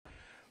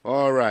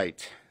All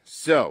right.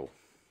 So,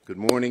 good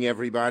morning,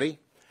 everybody,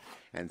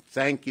 and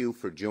thank you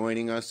for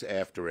joining us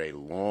after a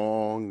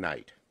long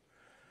night.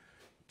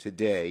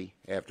 Today,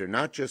 after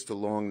not just a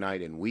long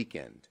night and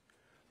weekend,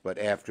 but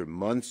after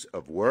months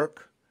of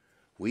work,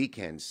 we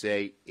can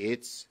say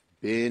it's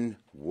been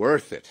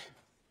worth it.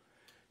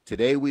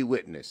 Today we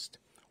witnessed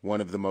one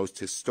of the most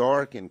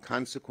historic and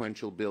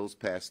consequential bills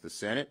passed the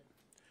Senate,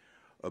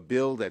 a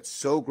bill that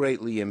so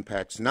greatly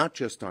impacts not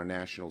just our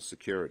national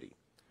security,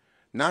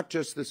 not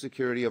just the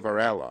security of our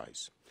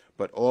allies,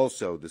 but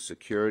also the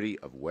security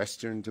of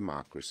Western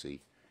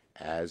democracy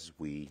as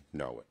we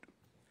know it.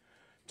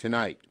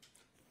 Tonight,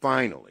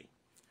 finally,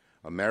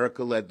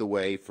 America led the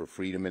way for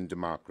freedom and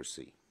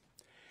democracy.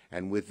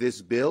 And with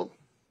this bill,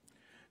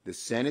 the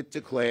Senate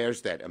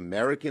declares that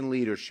American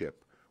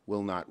leadership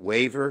will not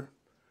waver,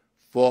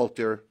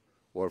 falter,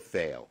 or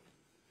fail.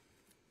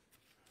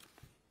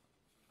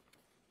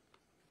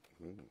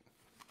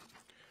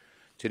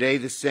 Today,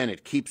 the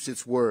Senate keeps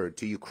its word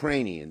to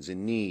Ukrainians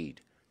in need,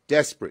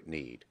 desperate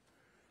need,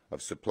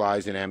 of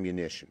supplies and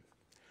ammunition,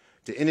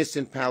 to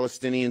innocent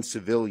Palestinian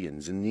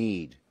civilians in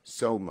need,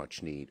 so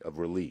much need, of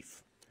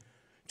relief,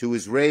 to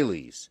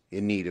Israelis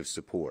in need of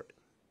support,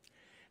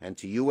 and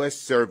to U.S.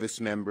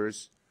 service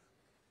members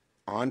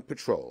on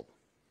patrol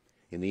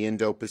in the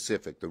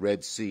Indo-Pacific, the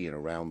Red Sea, and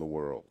around the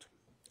world.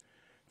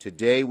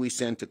 Today, we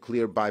sent a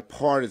clear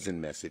bipartisan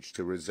message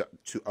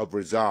of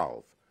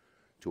resolve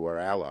to our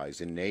allies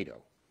in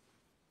NATO.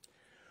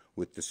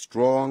 With the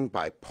strong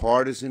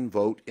bipartisan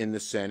vote in the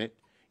Senate,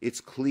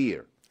 it's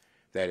clear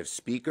that if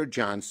Speaker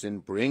Johnson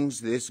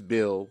brings this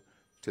bill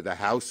to the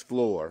House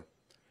floor,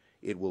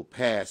 it will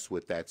pass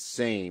with that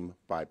same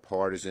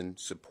bipartisan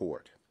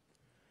support.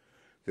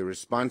 The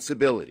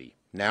responsibility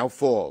now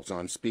falls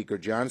on Speaker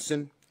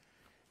Johnson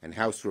and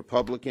House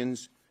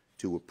Republicans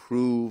to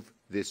approve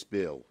this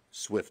bill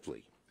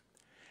swiftly.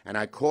 And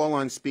I call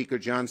on Speaker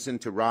Johnson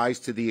to rise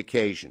to the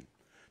occasion,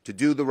 to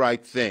do the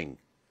right thing,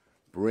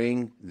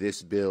 bring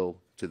this bill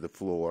to the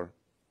floor.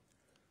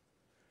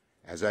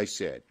 As I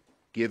said,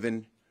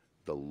 given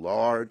the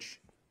large,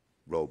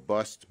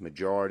 robust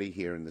majority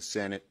here in the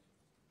Senate,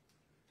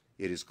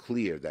 it is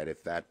clear that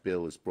if that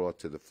bill is brought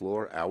to the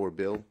floor, our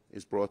bill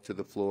is brought to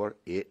the floor,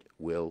 it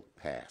will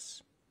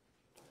pass.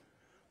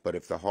 But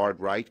if the hard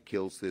right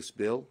kills this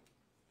bill,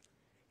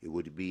 it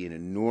would be an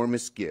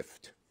enormous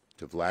gift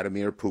to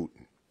Vladimir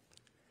Putin.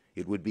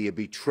 It would be a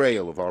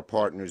betrayal of our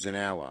partners and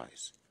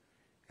allies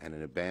and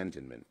an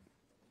abandonment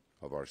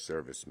of our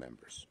service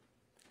members.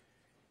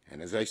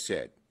 And as I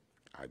said,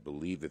 I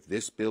believe if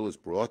this bill is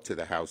brought to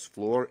the House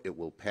floor, it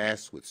will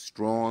pass with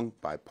strong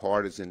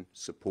bipartisan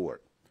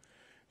support.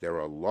 There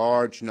are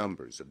large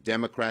numbers of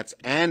Democrats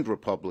and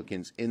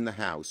Republicans in the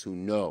House who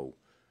know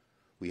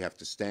we have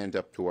to stand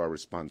up to our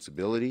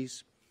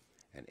responsibilities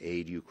and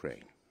aid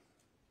Ukraine.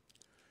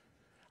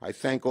 I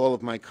thank all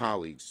of my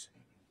colleagues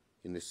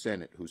in the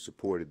Senate who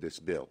supported this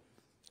bill.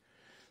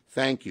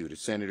 Thank you to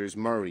Senators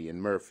Murray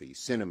and Murphy,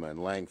 Sinema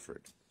and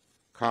Langford,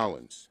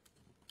 Collins,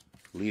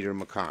 Leader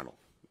McConnell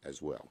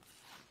as well.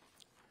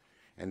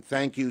 And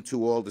thank you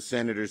to all the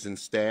senators and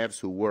staffs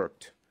who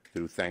worked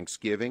through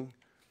Thanksgiving,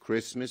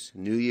 Christmas,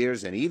 New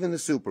Year's, and even the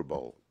Super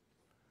Bowl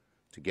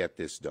to get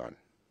this done.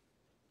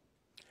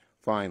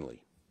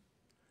 Finally,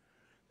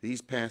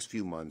 these past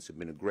few months have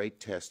been a great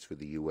test for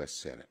the U.S.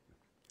 Senate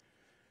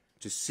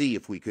to see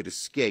if we could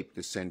escape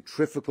the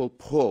centrifugal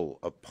pull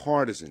of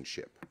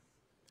partisanship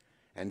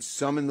and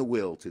summon the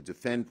will to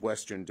defend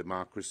Western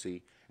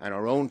democracy and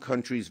our own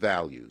country's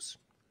values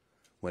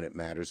when it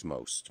matters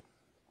most.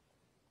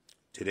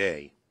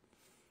 Today,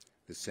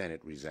 the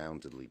Senate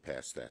resoundingly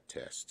passed that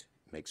test.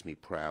 It makes me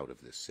proud of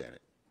this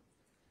Senate.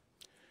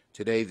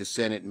 Today, the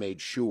Senate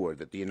made sure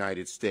that the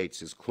United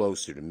States is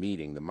closer to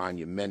meeting the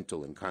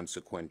monumental and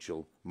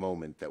consequential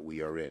moment that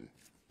we are in.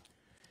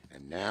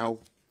 And now,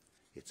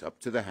 it's up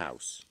to the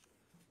House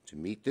to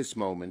meet this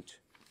moment,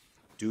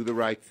 do the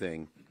right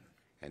thing,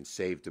 and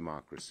save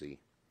democracy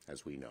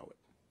as we know it.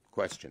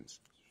 Questions?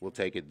 We'll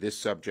take it this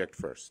subject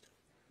first.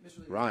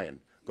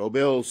 Ryan, go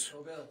Bills.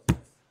 Go Bills.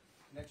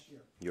 Next year.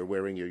 You're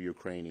wearing your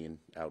Ukrainian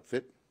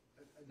outfit?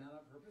 Not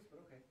on purpose,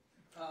 but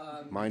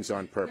okay. Mine's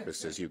on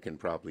purpose, as you can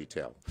probably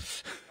tell.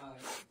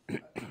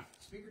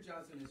 Speaker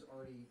Johnson has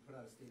already put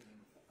out a statement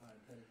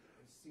that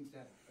it seems to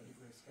have a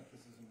degree of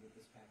skepticism with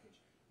this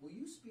package. Will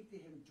you speak to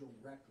him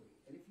directly?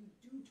 And if you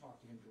do talk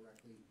to him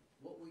directly,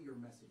 what will your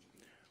message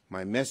be?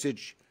 My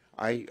message,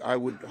 I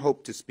would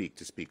hope to speak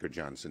to Speaker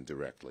Johnson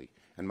directly.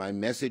 And my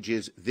message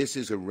is, this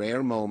is a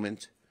rare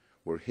moment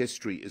where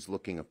history is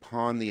looking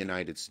upon the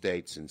United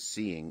States and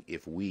seeing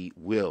if we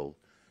will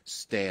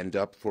stand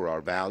up for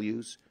our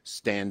values,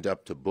 stand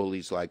up to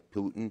bullies like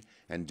Putin,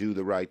 and do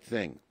the right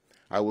thing.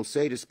 I will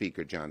say to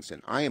Speaker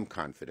Johnson, I am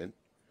confident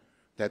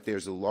that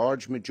there's a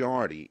large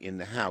majority in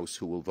the House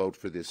who will vote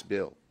for this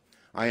bill.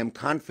 I am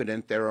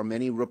confident there are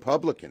many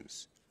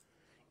Republicans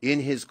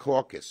in his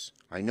caucus,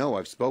 I know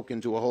I've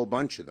spoken to a whole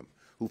bunch of them,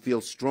 who feel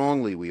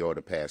strongly we ought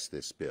to pass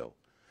this bill.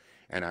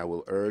 And I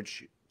will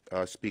urge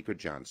Speaker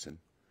Johnson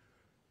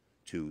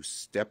to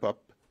step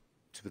up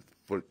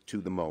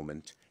to the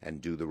moment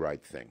and do the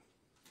right thing.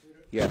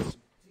 Yes.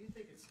 Do you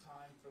think it's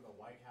time for the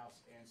White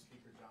House and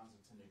Speaker Johnson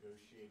to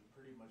negotiate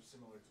pretty much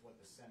similar to what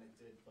the Senate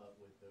did, but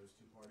with those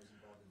two parties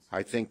involved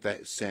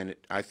in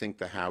I think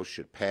the House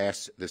should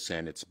pass the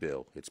Senate's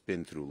bill. It's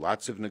been through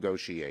lots of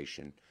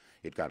negotiation.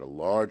 It got a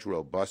large,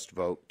 robust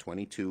vote,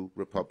 22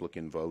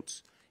 Republican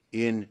votes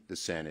in the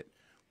Senate.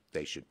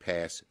 They should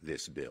pass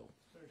this bill.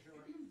 Senator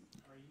Schumer,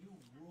 are you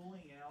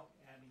ruling out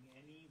adding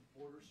any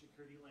border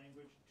security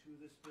language to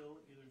this bill,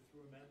 either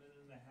through amendment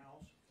in the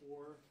House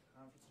or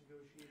conference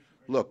negotiation?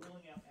 Look,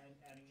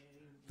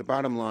 the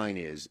bottom line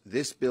is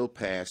this bill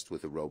passed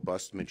with a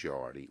robust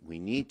majority. We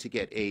need to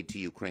get aid to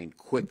Ukraine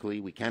quickly.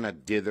 We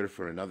cannot dither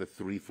for another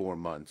 3-4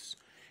 months.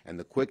 And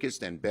the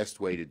quickest and best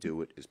way to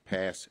do it is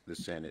pass the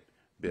Senate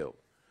bill.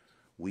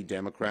 We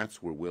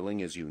Democrats were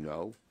willing, as you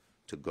know,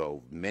 to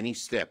go many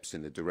steps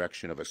in the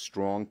direction of a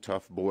strong,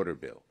 tough border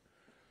bill.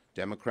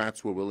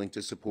 Democrats were willing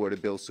to support a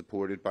bill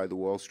supported by the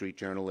Wall Street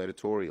Journal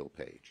editorial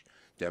page.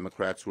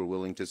 Democrats were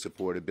willing to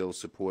support a bill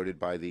supported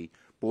by the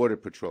Border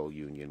Patrol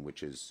Union,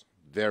 which is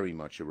very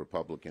much a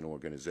Republican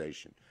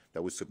organization,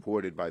 that was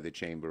supported by the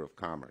Chamber of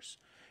Commerce.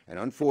 And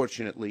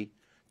unfortunately,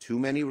 too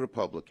many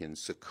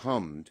Republicans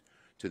succumbed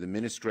to the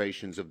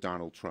ministrations of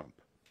Donald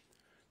Trump.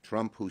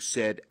 Trump, who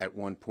said at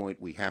one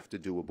point we have to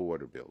do a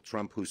border bill.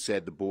 Trump, who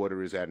said the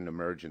border is at an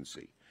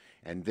emergency.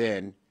 And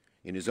then,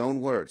 in his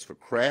own words, for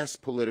crass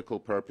political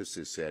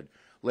purposes, said,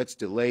 let's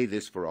delay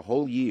this for a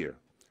whole year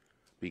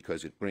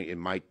because it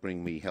might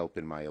bring me help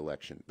in my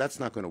election. That's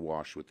not going to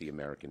wash with the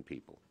American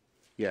people.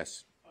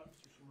 Yes?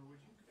 Mr. Schumer, would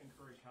you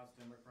encourage House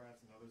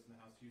Democrats and others in the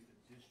House to use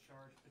the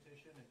discharge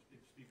petition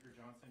if Speaker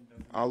Johnson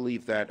doesn't? I'll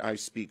leave that. I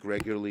speak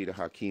regularly to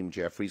Hakeem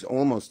Jeffries,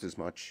 almost as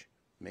much,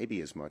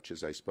 maybe as much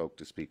as I spoke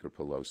to Speaker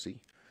Pelosi.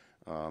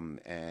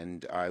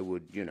 And I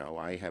would,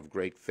 I have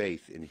great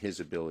faith in his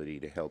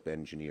ability to help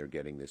engineer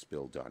getting this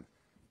bill done.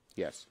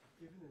 Yes?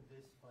 Given that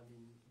this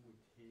funding would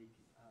take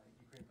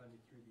Ukraine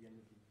funding through the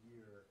end of the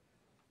year,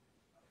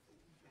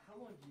 how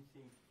long do you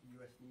think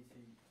the U.S. needs to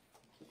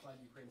fund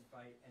Ukraine's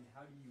fight, and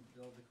how do you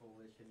build the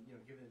coalition,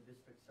 given that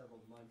this took several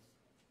months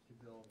to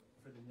build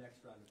for the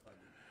next round of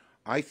funding?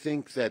 I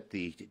think that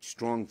the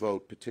strong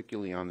vote,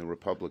 particularly on the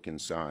Republican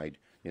side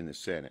in the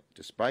Senate,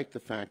 despite the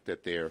fact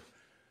that their,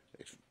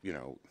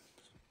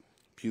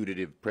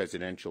 putative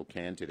presidential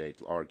candidate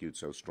argued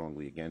so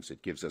strongly against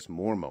it, gives us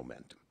more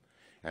momentum.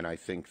 And I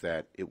think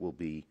that it will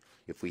be,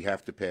 if we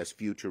have to pass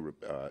future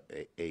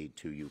aid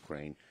to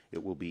Ukraine,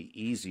 it will be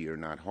easier,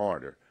 not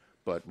harder.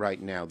 But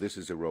right now, this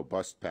is a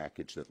robust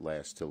package that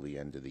lasts till the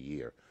end of the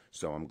year.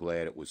 So I'm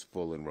glad it was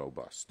full and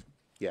robust.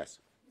 Yes?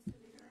 Mr.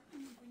 Leader,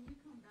 when you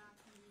come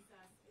back from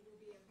recess, it will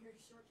be a very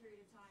short period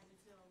of time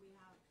until we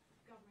have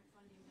government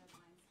funding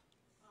deadlines.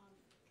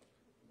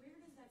 Where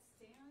does that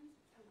stand?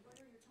 What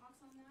are your talks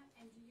on that?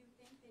 And do you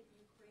think that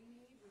Ukraine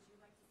aid, would you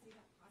like to see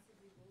that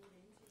possibly rolled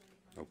into any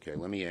kind of... Okay,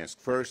 let me ask.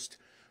 First,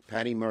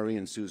 Patty Murray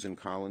and Susan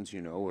Collins,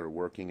 are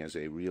working as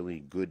a really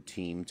good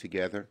team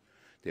together.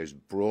 There's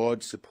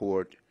broad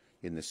support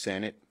in the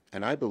Senate,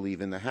 and I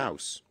believe in the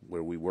House,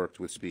 where we worked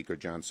with Speaker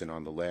Johnson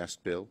on the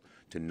last bill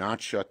to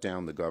not shut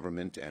down the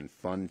government and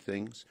fund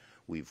things.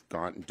 We've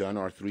done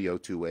our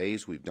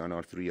 302As, we've done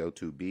our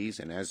 302Bs,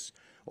 and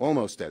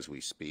almost as we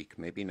speak,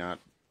 maybe not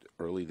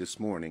early this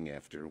morning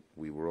after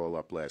we were all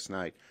up last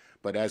night,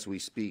 but as we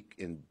speak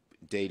in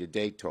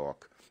day-to-day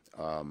talk,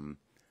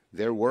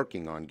 they're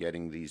working on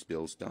getting these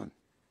bills done.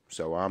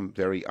 So I'm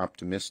very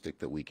optimistic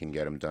that we can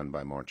get them done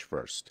by March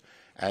 1st.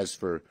 As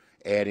for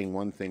adding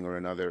one thing or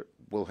another,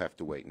 we'll have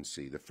to wait and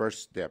see.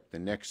 The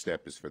next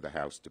step is for the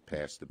House to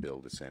pass the bill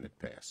the Senate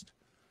passed.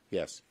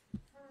 Yes?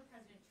 Former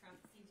President Trump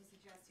seemed to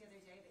suggest the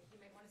other day that he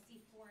might want to see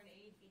foreign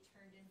aid be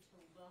turned into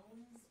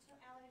loans to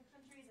allied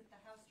countries. If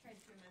the House tried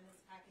to amend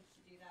this package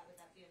to do that, would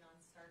that be a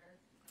non-starter?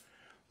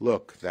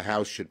 Look, the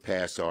House should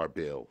pass our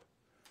bill.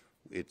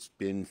 It's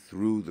been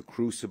through the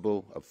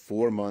crucible of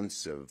 4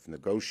 months of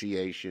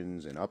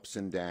negotiations and ups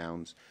and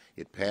downs.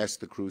 It passed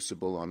the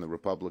crucible on the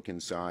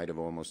Republican side of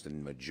almost a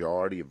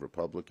majority of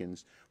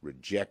Republicans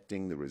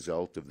rejecting the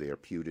result of their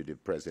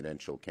putative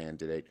presidential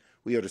candidate.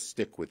 We ought to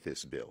stick with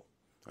this bill.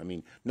 I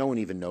mean, no one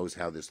even knows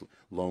how this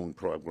loan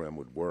program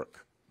would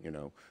work,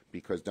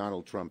 because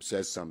Donald Trump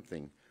says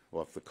something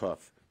off the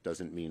cuff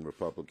doesn't mean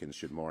Republicans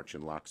should march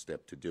in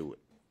lockstep to do it.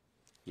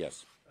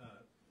 Yes?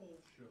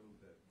 Polls show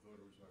that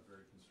voters are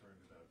very concerned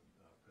about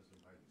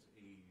President Biden's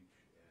age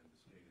and the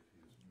state of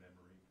his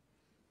memory.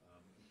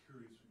 I'm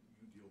curious,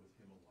 you deal with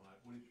him a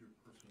lot. What is your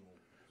personal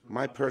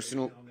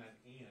observation on that?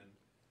 And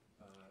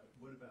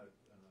what about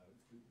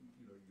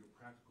your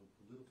practical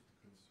political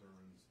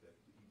concerns that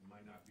he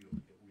might not be able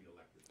to get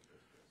reelected?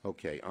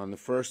 Okay, on the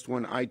first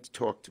one, I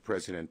talk to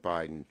President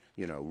Biden,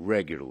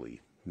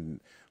 regularly,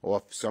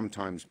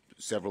 sometimes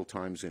several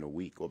times in a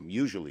week, or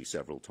usually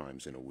several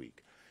times in a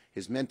week.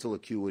 His mental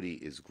acuity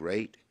is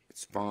great.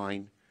 It's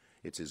fine.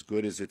 It's as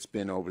good as it's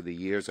been over the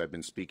years. I've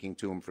been speaking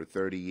to him for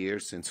 30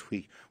 years since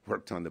we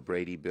worked on the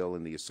Brady bill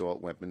and the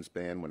assault weapons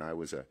ban when I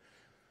was a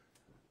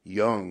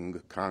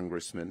young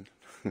congressman.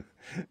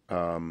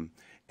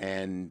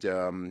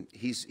 And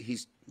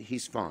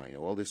he's fine.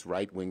 All this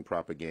right-wing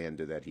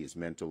propaganda that his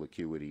mental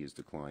acuity has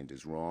declined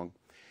is wrong.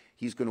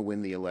 He's going to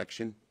win the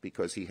election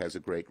because he has a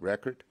great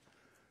record,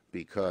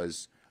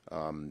 because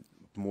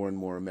more and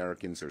more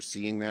Americans are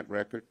seeing that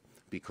record,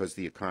 because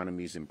the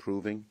economy is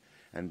improving,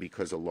 and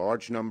because a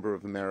large number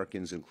of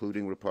Americans,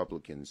 including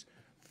Republicans,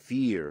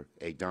 fear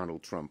a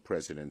Donald Trump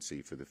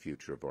presidency for the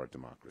future of our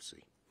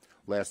democracy.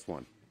 Last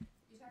one.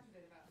 You talked a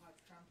bit about how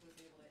Trump was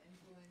able to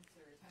influence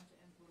or attempt to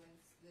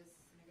influence this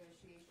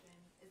negotiation.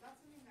 Is that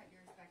something that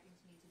you're expecting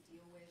to need to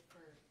deal with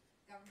for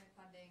government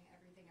funding,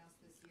 everything else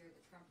this year,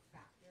 the Trump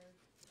factor?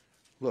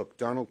 Look,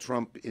 Donald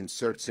Trump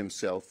inserts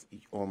himself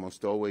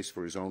almost always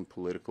for his own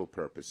political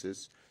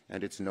purposes,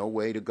 and it's no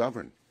way to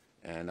govern.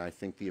 And I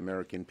think the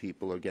American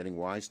people are getting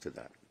wise to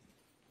that.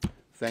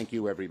 Thank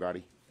you,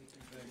 everybody.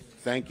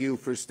 Thank you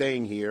for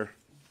staying here.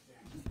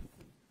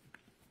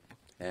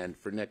 And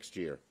for next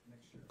year,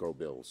 go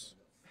Bills.